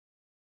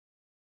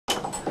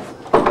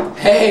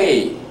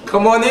Hey,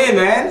 come on in,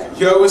 man.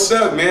 Yo, what's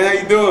up, man? How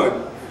you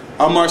doing?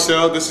 I'm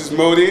Marcel. This is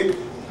Modi.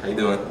 How you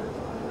doing?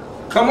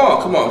 Come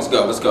on,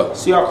 let's go.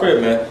 See our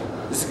crib, man.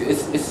 It's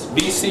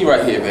BC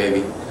right here,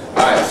 baby. All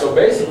right, so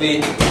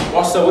basically,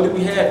 Marcel, what do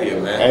we have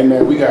here, man? Hey,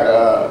 man, we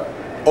got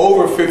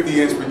over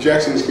 50-inch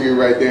projection screen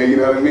right there. You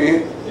know what I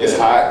mean? Yeah. It's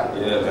hot.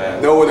 Yeah,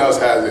 man. No one else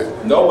has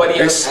it. Nobody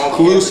else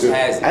exclusive.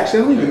 Has it. Actually,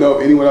 I don't even know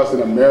if anyone else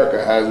in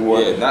America has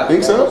one. Yeah, not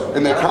think so?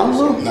 In their common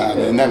room? Nah,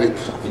 man, not it.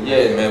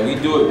 Yeah, man, we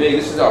do it big.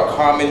 This is our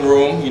common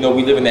room. You know,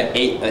 we live in an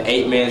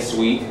eight-man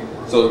suite,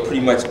 so pretty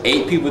much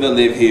 8 people that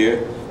live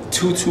here.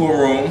 2 to a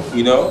room.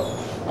 You know.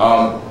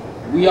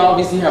 We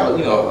obviously have,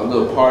 you know,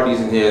 little parties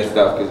in here and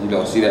stuff, because, you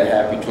know, see that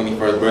happy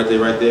 21st birthday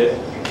right there?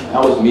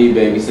 That was me,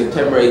 baby,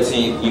 September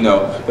 18th, you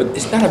know. But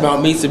it's not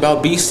about me, it's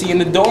about BC in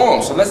the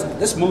dorm. So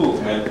let's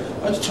move, man.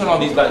 Why don't you turn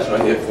on these lights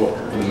right here for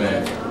the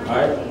man?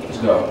 Alright, let's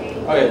go.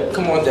 Alright,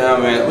 come on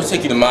down, man. We'll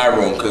take you to my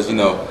room, because, you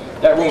know,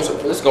 that room's,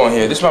 let's go in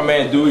here. This is my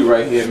man Dewey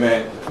right here,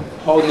 man.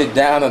 Holding it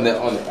down on the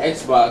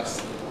Xbox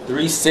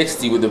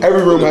 360 with the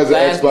every room has an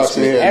Xbox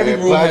in here. Every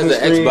room has an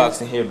Xbox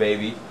in here,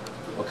 baby.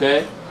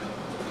 Okay?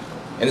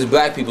 And it's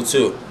black people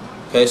too.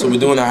 Okay, so we're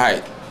doing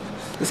alright.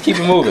 Let's keep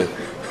it moving.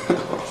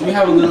 So we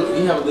have a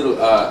little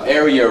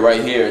area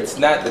right here. It's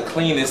not the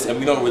cleanest, and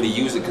we don't really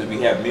use it because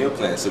we have meal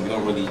plans, so we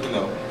don't really, you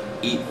know,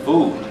 eat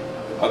food.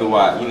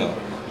 Otherwise, you know,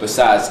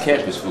 besides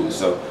campus food,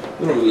 so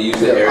we don't really use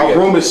the area. Our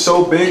room is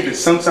so big that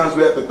sometimes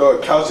we have to throw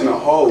a couch in a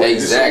hole.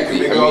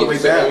 Exactly.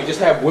 We just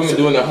have women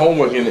doing their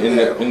homework in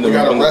the. We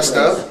gotta rest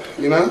up,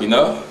 you know. You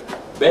know,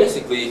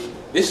 basically,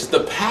 this is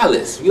the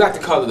palace. We like to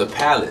call it the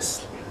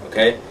palace.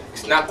 Okay.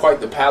 It's not quite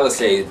the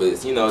Palisades, but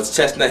it's, you know, it's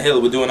Chestnut Hill.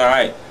 We're doing all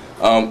right.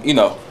 You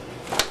know,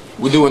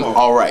 we're doing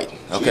all right.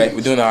 Okay,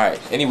 we're doing all right.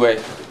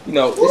 Anyway, you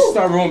know, this is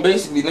our room.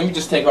 Basically, let me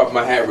just take off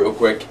my hat real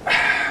quick.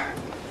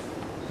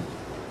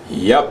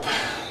 Yep,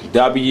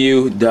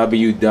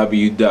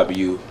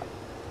 www.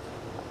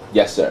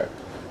 Yes, sir.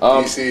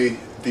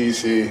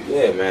 DC.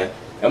 Yeah, man.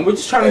 And we're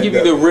just trying to give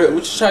you the real. We're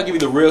just trying to give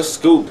you the real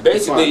scoop.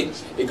 Basically,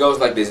 it goes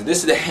like this. This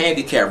is the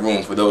handicap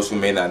room for those who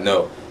may not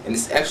know, and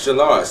it's extra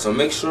large. So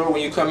make sure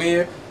when you come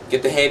here,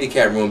 get the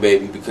handicap room,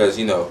 baby, because,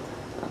 you know,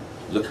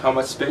 look how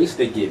much space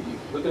they give you.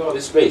 Look at all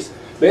this space.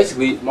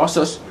 Basically,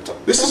 Marcel.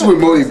 This is where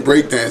Modi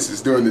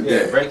breakdances during the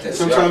day. Yeah, breakdances.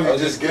 Sometimes he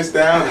just gets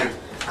down and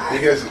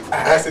he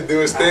has to do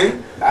his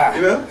thing.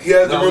 You know, he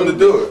has the room to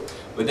do it.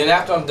 But then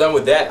after I'm done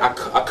with that,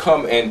 I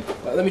come and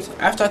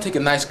after I take a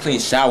nice clean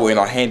shower in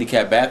our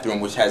handicap bathroom,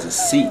 which has a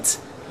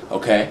seat.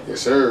 Okay. Yes,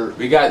 sir.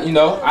 We got, you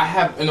know, I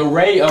have an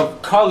array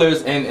of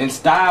colors and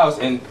styles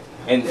and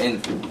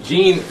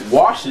jean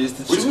washes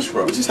to choose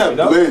from. We just have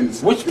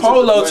blends. Which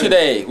polo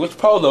today? Which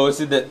polo?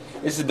 Is it the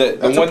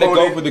one that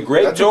goes with the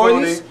grape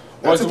Jordans?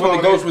 Or is it the one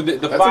that goes with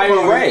the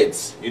fire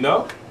reds? You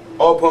know?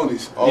 All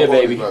ponies. All yeah,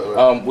 ponies, baby. By the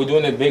way. We're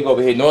doing it big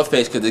over here, North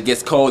Face, because it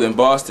gets cold in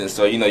Boston.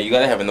 So, you know, you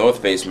gotta have a North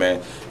Face,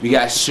 man. We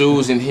got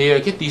shoes in here.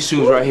 Get these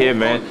shoes right here,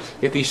 man.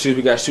 Get these shoes.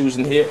 We got shoes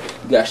in here.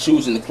 We got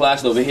shoes in the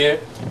closet over here.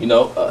 You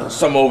know,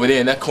 some over there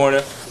in that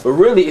corner. But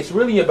really, it's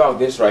really about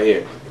this right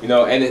here. You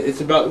know, and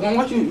it's about, why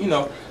don't you, you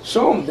know,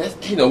 show them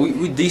that, you know,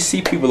 we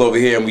DC people over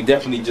here, and we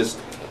definitely just,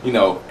 you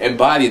know,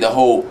 embody the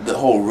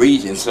whole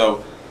region.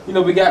 So, you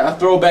know, we got a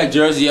throwback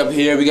jersey up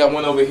here. We got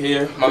one over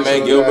here, my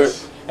man Gilbert.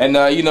 And,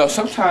 you know,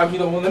 sometimes, you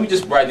know, well, let me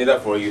just brighten it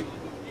up for you.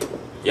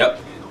 Yep.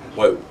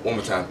 Wait, one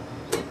more time.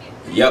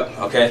 Yep,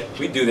 okay.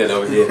 We do that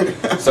over here.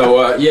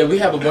 So, yeah, we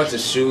have a bunch of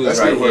shoes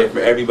right here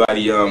for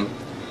everybody who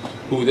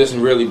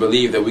doesn't really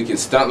believe that we can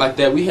stunt like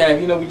that. We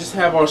have, you know, we just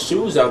have our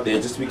shoes out there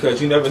just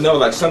because you never know.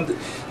 Like, something,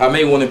 I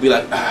may want to be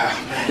like,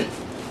 man,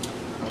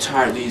 I'm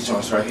tired of these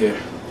joints right here.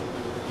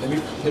 Let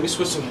me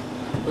switch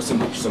put some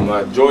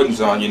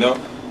Jordans on, you know,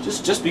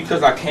 just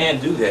because I can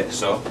do that.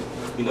 So,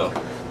 you know,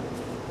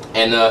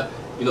 and,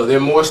 you know, there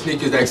are more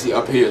sneakers actually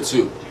up here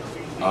too,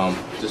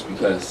 just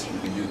because you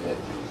can do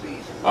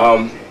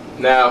that.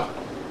 Now,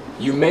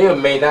 you may or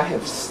may not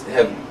have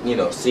you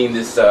know, seen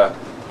this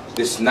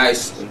this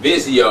nice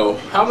Vizio.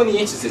 How many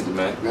inches is it,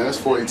 man? Man, that's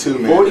 42,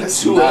 man.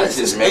 42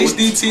 inches, man.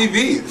 HD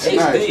TV. It's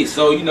HD. Nice.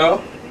 So, you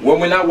know, when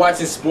we're not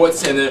watching Sports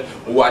Center,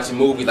 we're watching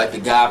movies like The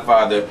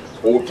Godfather,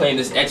 or we're playing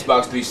this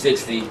Xbox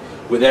 360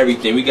 with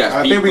everything. We got.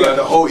 I think we got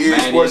the whole EA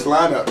Sports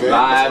lineup, man.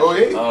 Live.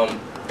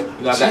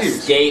 You know, I got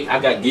Skate, I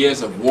got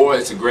Gears of War.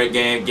 It's a great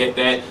game. Get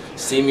that.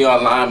 See me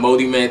online,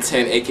 Modi Man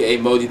 10, aka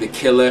Modi the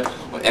Killer,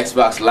 on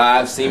Xbox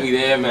Live. See me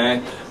there,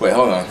 man. Wait,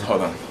 hold on. Hit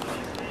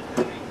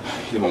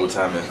it one more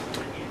time, man.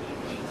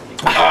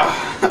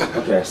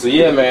 Okay, so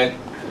yeah, man.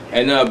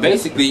 And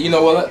basically, you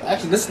know, well,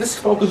 actually, let's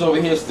focus over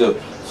here still.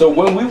 So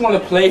when we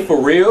want to play for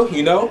real,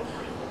 you know,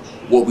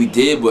 what we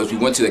did was we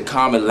went to the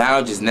common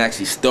lounges and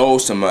actually stole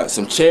some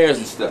chairs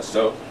and stuff.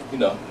 So, you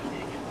know,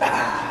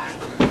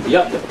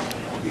 yep.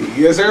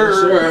 Yes, sir. Yes,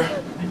 sir.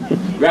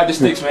 Grab the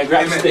sticks, man.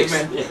 Grab the sticks.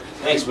 Man. Yeah.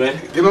 Thanks, man.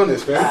 Get on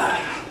this, man.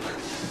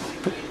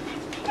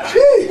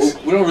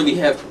 Jeez. We don't really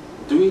have,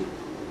 do we?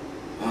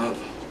 Well,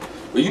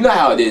 you know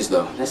how it is,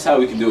 though. That's how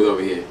we can do it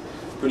over here.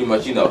 Pretty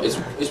much, you know,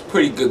 it's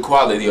pretty good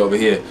quality over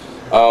here.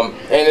 And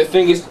the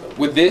thing is,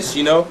 with this,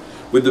 you know,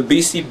 with the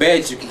BC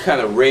beds, you can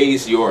kind of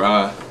raise your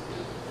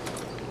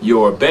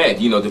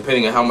bed, you know,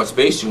 depending on how much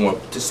space you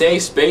want. To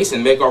save space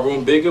and make our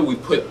room bigger, we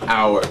put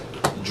our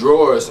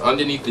drawers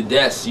underneath the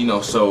desk, you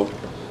know, so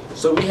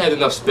we had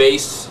enough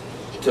space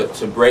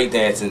to break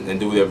dance and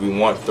do whatever we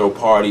want, throw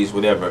parties,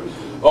 whatever.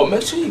 Oh,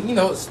 make sure you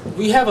know,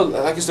 we have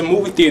like it's a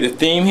movie theater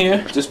theme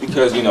here, just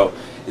because, you know,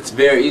 it's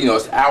very, you know,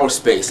 it's our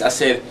space. I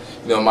said,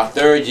 you know, my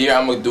 3rd year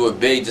I'm gonna do it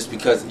big, just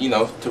because, you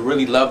know, to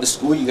really love the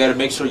school, you gotta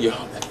make sure you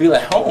feel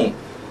at home.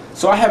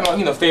 So I have my,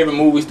 you know, favorite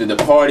movies, The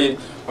Departed,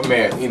 my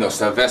man, you know,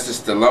 Sylvester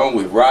Stallone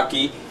with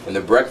Rocky and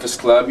The Breakfast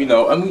Club. You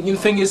know, I mean, the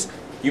thing is,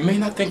 you may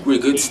not think we're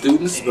good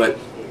students, but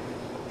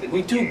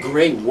we do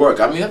great work.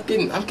 I mean,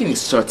 I'm getting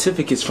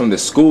certificates from the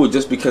school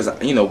just because,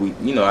 you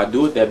know, I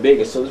do it that big,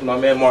 and so does my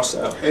man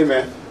Marcel. Hey,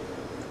 man.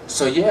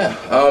 So yeah,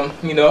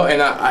 you know,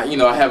 and I you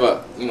know, I have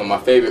my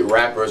favorite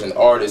rappers and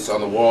artists on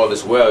the wall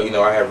as well. You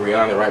know, I have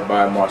Rihanna right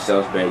by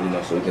Marcel's bed, you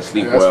know, so he can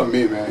sleep well. That's for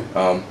me,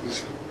 man.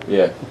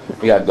 Yeah,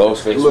 we got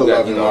Ghostface, we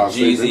got, you know,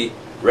 Jeezy,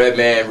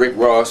 Redman, Rick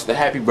Ross. The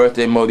happy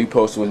birthday emoji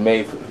poster was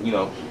made, you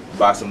know,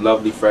 by some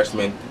lovely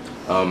freshmen,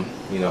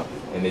 you know,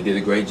 and they did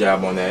a great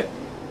job on that.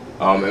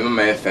 And my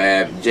man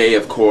Fab, Jay,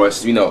 of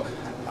course, you know,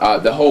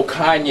 the whole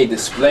Kanye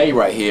display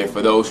right here,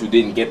 for those who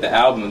didn't get the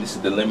album, this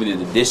is the limited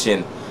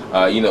edition.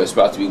 You know, it's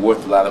about to be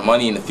worth a lot of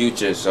money in the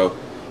future, so,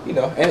 you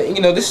know, and,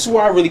 you know, this is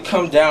where I really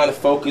come down to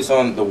focus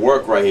on the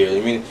work right here. I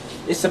mean,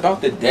 it's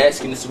about the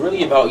desk, and it's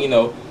really about, you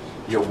know,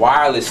 your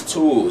wireless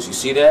tools. You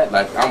see that?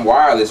 Like, I'm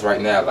wireless right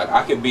now. Like,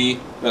 I could be,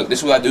 look, this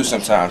is what I do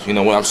sometimes. You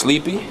know, when I'm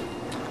sleepy,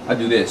 I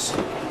do this.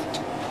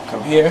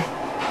 Come here.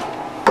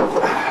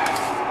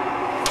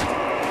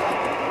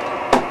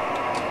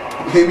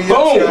 Hit me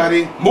up,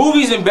 Scotty.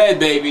 Movies in bed,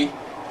 baby.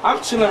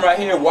 I'm chilling right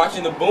here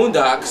watching the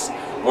Boondocks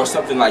or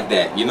something like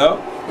that, you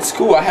know? It's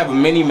cool. I have a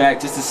mini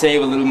Mac just to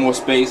save a little more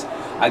space.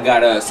 I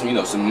got some, you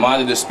know, some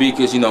monitor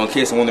speakers, you know, in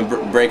case I want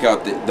to break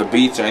out the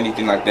beats or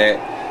anything like that.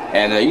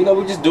 And you know,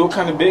 we just do it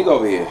kind of big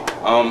over here.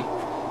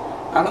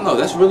 I don't know.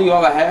 That's really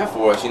all I have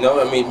for us, you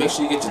know? I mean, make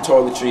sure you get your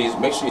toiletries.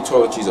 Make sure your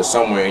toiletries are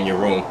somewhere in your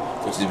room,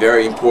 which is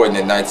very important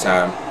at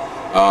nighttime.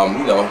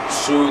 You know,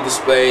 shoe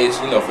displays.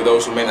 You know, for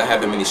those who may not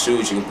have that many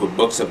shoes, you can put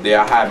books up there.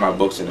 I hide my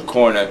books in the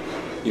corner,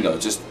 you know,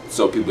 just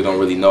so people don't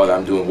really know that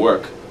I'm doing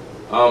work.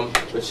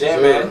 But yeah,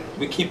 man,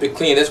 we keep it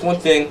clean. That's one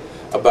thing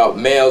about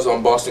males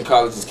on Boston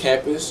College's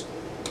campus.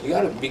 You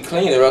gotta be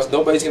clean, or else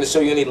nobody's gonna show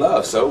you any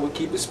love. So we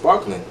keep it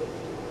sparkling.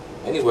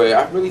 Anyway,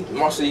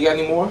 Marcel, you got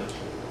any more?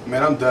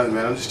 Man, I'm done,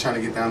 man. I'm just trying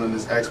to get down on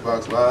this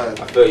Xbox Live.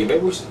 I feel you.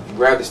 Maybe we should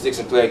grab the sticks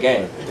and play a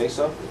game. You think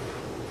so?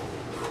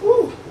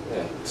 Woo.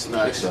 Yeah, it's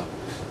nice. I think so.